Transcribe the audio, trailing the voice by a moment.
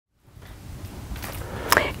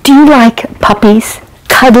Do you like puppies?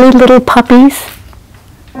 Cuddly little puppies?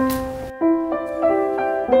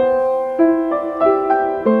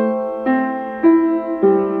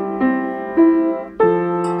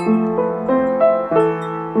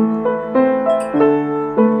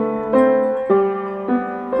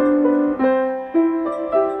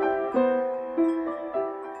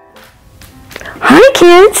 Hi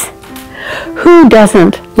kids! Who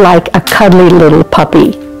doesn't like a cuddly little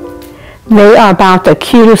puppy? They are about the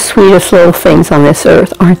cutest, sweetest little things on this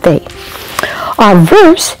earth, aren't they? Our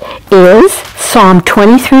verse is Psalm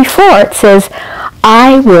 23:4. It says,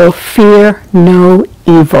 I will fear no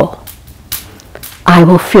evil. I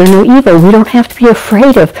will fear no evil. We don't have to be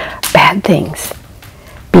afraid of bad things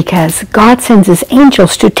because God sends his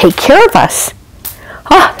angels to take care of us.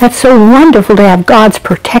 Oh, that's so wonderful to have God's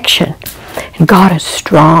protection. And God is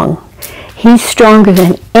strong. He's stronger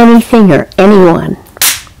than anything or anyone.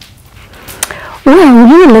 Well,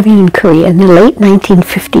 we were living in Korea in the late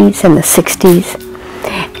 1950s and the 60s.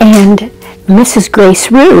 And Mrs.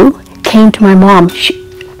 Grace Rue came to my mom.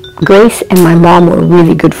 Grace and my mom were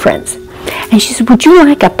really good friends. And she said, would you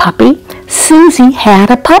like a puppy? Suzie had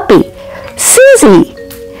a puppy. Suzie!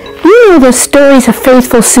 You know the stories of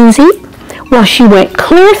faithful Suzie? Well, she went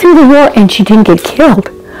clear through the war and she didn't get killed.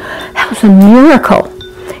 That was a miracle.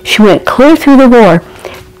 She went clear through the war.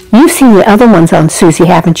 You've seen the other ones on Suzie,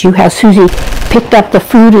 haven't you? How Suzie picked up the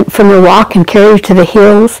food from the rock and carried it to the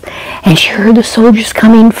hills. And she heard the soldiers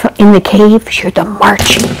coming in the cave. She heard them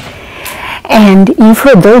marching. And you've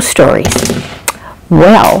heard those stories.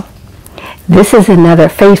 Well, this is another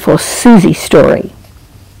faithful Suzie story.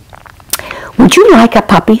 Would you like a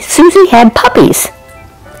puppy? Suzie had puppies.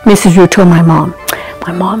 Mrs. Rue told my mom.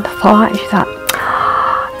 My mom thought,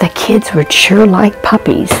 the kids would sure like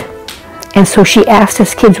puppies. And so she asked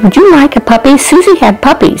us kids, would you like a puppy? Suzie had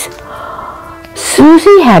puppies.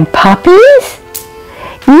 Suzie had puppies?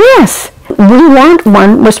 Yes. We want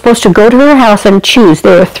one. We're supposed to go to her house and choose.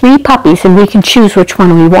 There are 3 puppies and we can choose which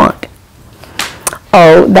one we want.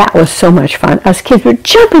 Oh, that was so much fun. Us kids were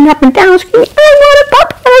jumping up and down screaming, I want a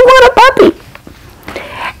puppy, I want a puppy.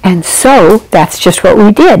 And so that's just what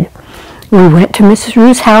we did. We went to Mrs.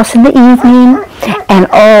 Rue's house in the evening, and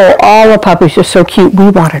oh, all the puppies were so cute. We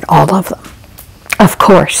wanted all of them. Of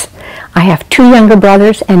course, I have 2 younger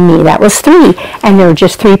brothers and me. That was 3. And there were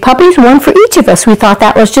just 3 puppies, 1 for each of us. We thought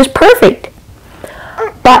that was just perfect.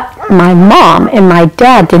 But my mom and my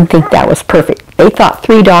dad didn't think that was perfect. They thought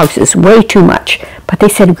 3 dogs is way too much, but they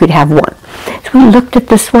said we could have 1. So we looked at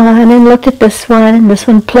this one and looked at this one, and this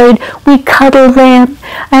one played. We cuddled them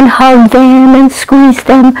and hugged them and squeezed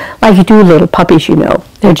them like you do little puppies, you know.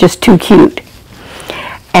 They're just too cute.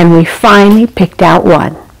 And we finally picked out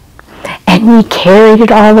one. And we carried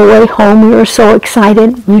it all the way home. We were so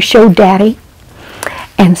excited. We showed Daddy.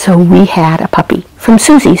 And so we had a puppy from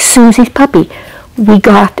Suzie, Suzie's puppy. We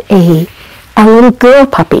got a little girl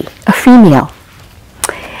puppy, a female.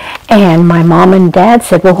 And my mom and dad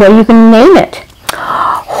said, well, what are you going to name it?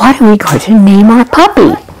 What are we going to name our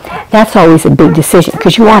puppy? That's always a big decision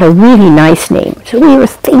because you want a really nice name. So we were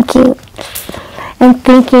thinking,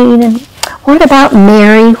 and what about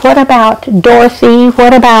Mary? What about Dorothy?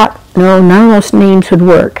 What about, no, none of those names would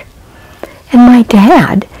work. And my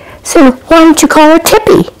dad said, why don't you call her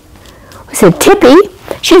Tippy? I said, Tippy?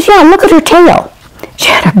 She said, yeah, look at her tail. She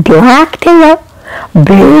had a black tail,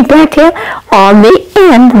 big black tail. On the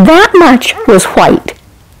end, that much was white.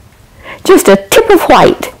 Just a tip of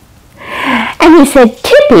white. And he said,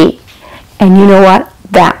 Tippy. And you know what?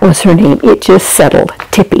 That was her name. It just settled,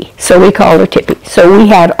 Tippy. So we called her Tippy. So we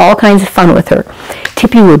had all kinds of fun with her.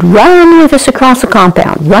 Tippy would run with us across the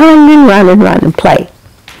compound. Run and run and run and play.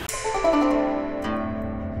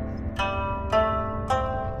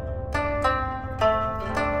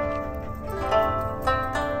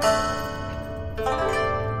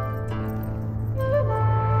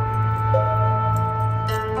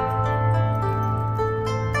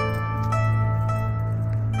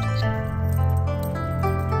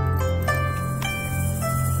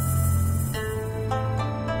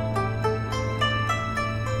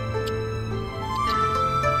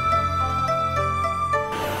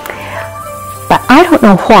 But I don't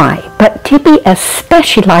know why, but Tippy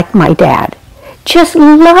especially liked my dad. Just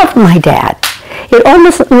loved my dad. It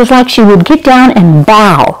almost was like she would get down and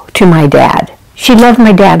bow to my dad. She loved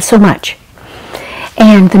my dad so much.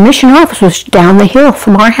 And the mission office was down the hill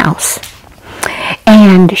from our house.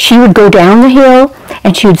 And she would go down the hill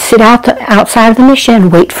and she would sit outside of the mission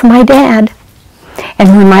and wait for my dad.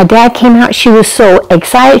 And when my dad came out, she was so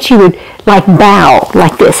excited, she would like bow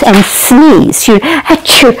like this and sneeze. She would,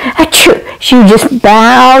 achoo, achoo. She would just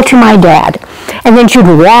bow to my dad. And then she'd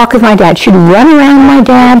walk with my dad. She'd run around my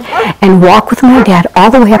dad and walk with my dad all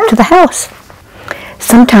the way up to the house.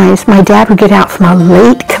 Sometimes my dad would get out from a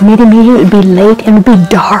late committee meeting. It would be late and it would be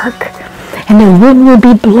dark. And the wind would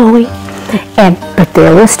be blowing. But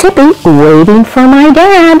there was Tippy waiting for my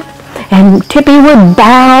dad. And Tippy would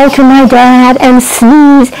bow to my dad and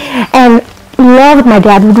sneeze and love my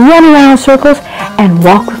dad. Would run around in circles and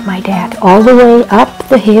walk with my dad all the way up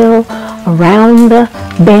the hill, around the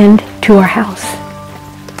bend to our house.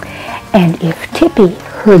 And if Tippy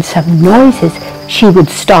heard some noises, she would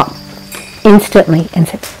stop instantly and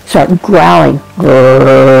start growling.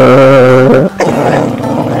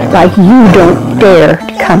 Like, you don't dare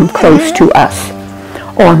to come close to us,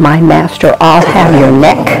 or my master, I'll have your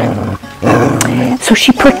neck. So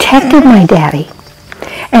she protected my daddy.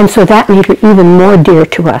 And so that made her even more dear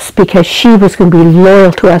to us, because she was going to be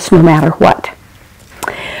loyal to us no matter what.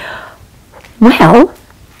 Well,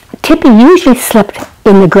 Tippy usually slept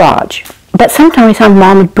in the garage, but sometimes our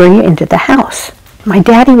mom would bring her into the house. My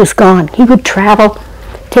daddy was gone. He would travel,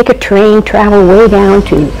 take a train, travel way down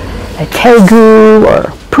to Daegu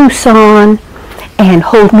or Busan and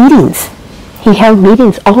hold meetings. He held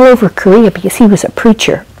meetings all over Korea because he was a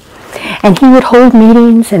preacher. And he would hold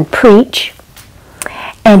meetings and preach.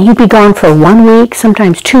 And he'd be gone for 1 week,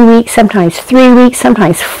 sometimes 2 weeks, sometimes 3 weeks,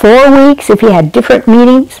 sometimes 4 weeks if he had different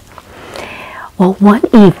meetings. Well, one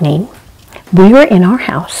evening, we were in our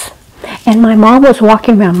house, and my mom was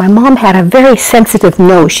walking around. My mom had a very sensitive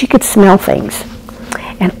nose. She could smell things.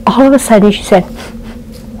 And all of a sudden, she said,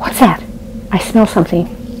 "What's that? I smell something."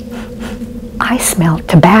 I smell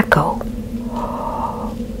tobacco.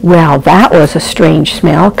 Well, that was a strange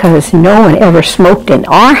smell, because no one ever smoked in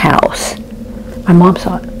our house. My mom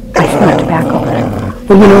thought, I smelled tobacco.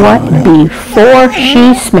 Well, you know what? Before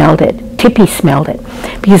she smelled it, Tippy smelled it.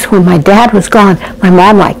 Because when my dad was gone, my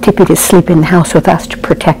mom liked Tippy to sleep in the house with us to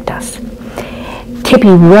protect us. Tippy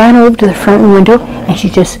ran over to the front window, and she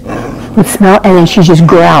just would smell, and then she just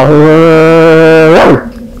growl.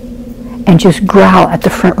 And just growl at the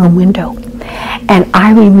front room window. And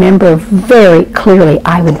I remember very clearly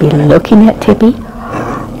I would be looking at Tippy.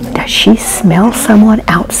 Does she smell someone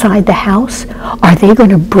outside the house? Are they going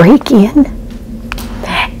to break in?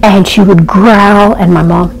 And she would growl, and my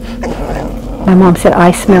mom said,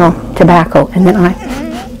 I smell tobacco. And then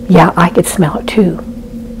I could smell it too.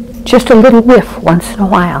 Just a little whiff once in a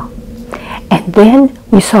while. And then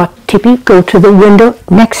we saw Tippy go to the window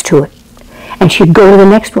next to it. And she'd go to the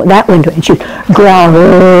next one, that window, and she'd growl.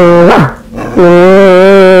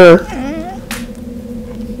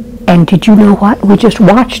 And did you know what? We just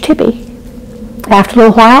watched Tippy. After a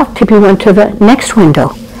little while, Tippy went to the next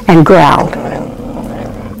window and growled.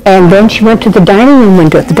 And then she went to the dining room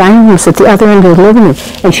window. The dining room was at the other end of the living room,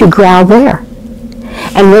 and she growled there.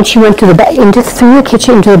 And then she went to through the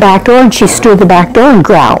kitchen into the back door, and she stood at the back door and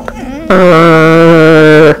growled.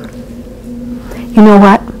 You know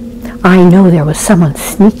what? I know there was someone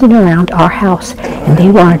sneaking around our house, and they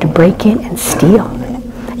wanted to break in and steal,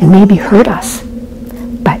 and maybe hurt us.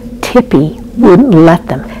 But Tippy wouldn't let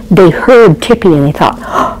them. They heard Tippy, and they thought,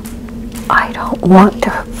 I don't want to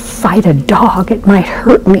fight a dog. It might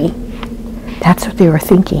hurt me. That's what they were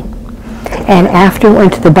thinking. And after we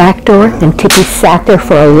went to the back door, then Tippy sat there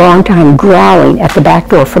for a long time growling at the back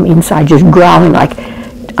door from inside, just growling like,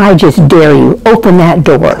 I just dare you, open that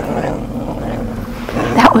door.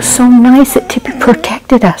 That was so nice that Tippy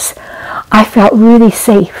protected us. I felt really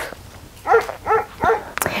safe.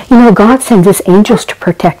 You know, God sends his angels to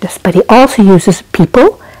protect us, but he also uses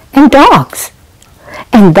people and dogs.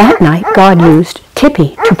 And that night, God used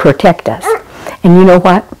Tippy to protect us. And you know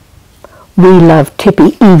what? We loved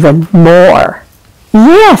Tippy even more.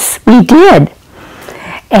 Yes, we did.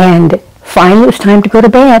 And finally, it was time to go to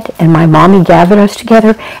bed, and my mommy gathered us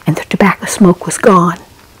together, and the tobacco smoke was gone.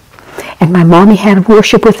 And my mommy had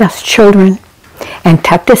worship with us children and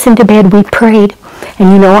tucked us into bed. We prayed.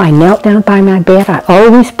 And you know, I knelt down by my bed. I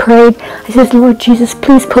always prayed. I said, Lord Jesus,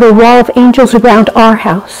 please put a wall of angels around our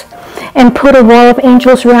house. And put a wall of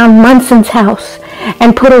angels around Munson's house.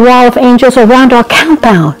 And put a wall of angels around our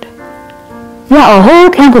compound. Yeah, a whole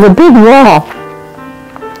compound with a big wall.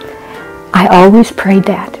 I always prayed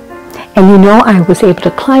that. And you know, I was able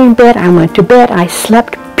to climb in bed. I went to bed. I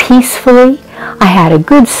slept peacefully. I had a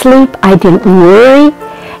good sleep. I didn't worry.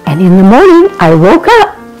 And in the morning, I woke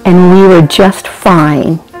up and we were just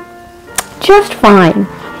fine. Just fine.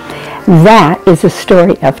 That is the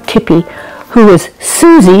story of Tippy, who was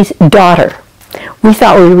Susie's daughter. We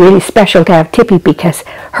thought we were really special to have Tippy because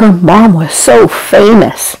her mom was so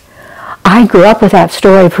famous. I grew up with that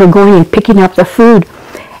story of her going and picking up the food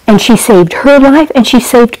And she saved her life, and she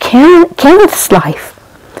saved Kenneth's life,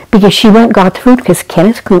 because she went and got the food because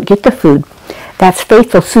Kenneth couldn't get the food. That's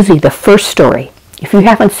Faithful Suzie, the first story. If you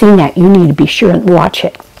haven't seen that, you need to be sure and watch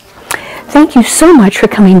it. Thank you so much for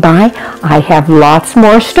coming by. I have lots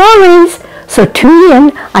more stories, so tune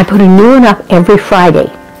in. I put a new one up every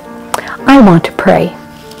Friday. I want to pray.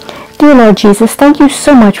 Dear Lord Jesus, thank you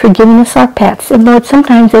so much for giving us our pets. And Lord,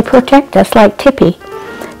 sometimes they protect us like Tippy.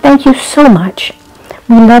 Thank you so much.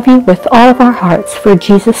 We love you with all of our hearts. For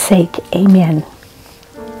Jesus' sake, amen.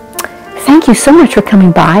 Thank you so much for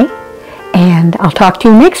coming by. And I'll talk to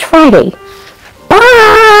you next Friday.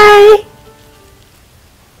 Bye!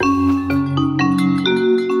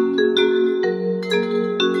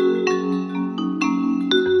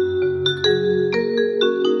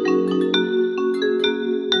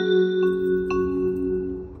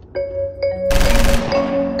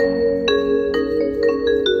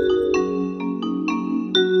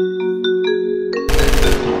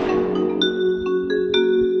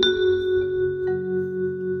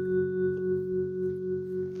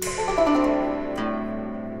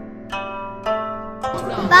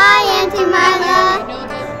 Bye, Auntie Mother.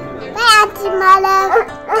 Bye, Auntie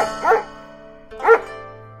Mother.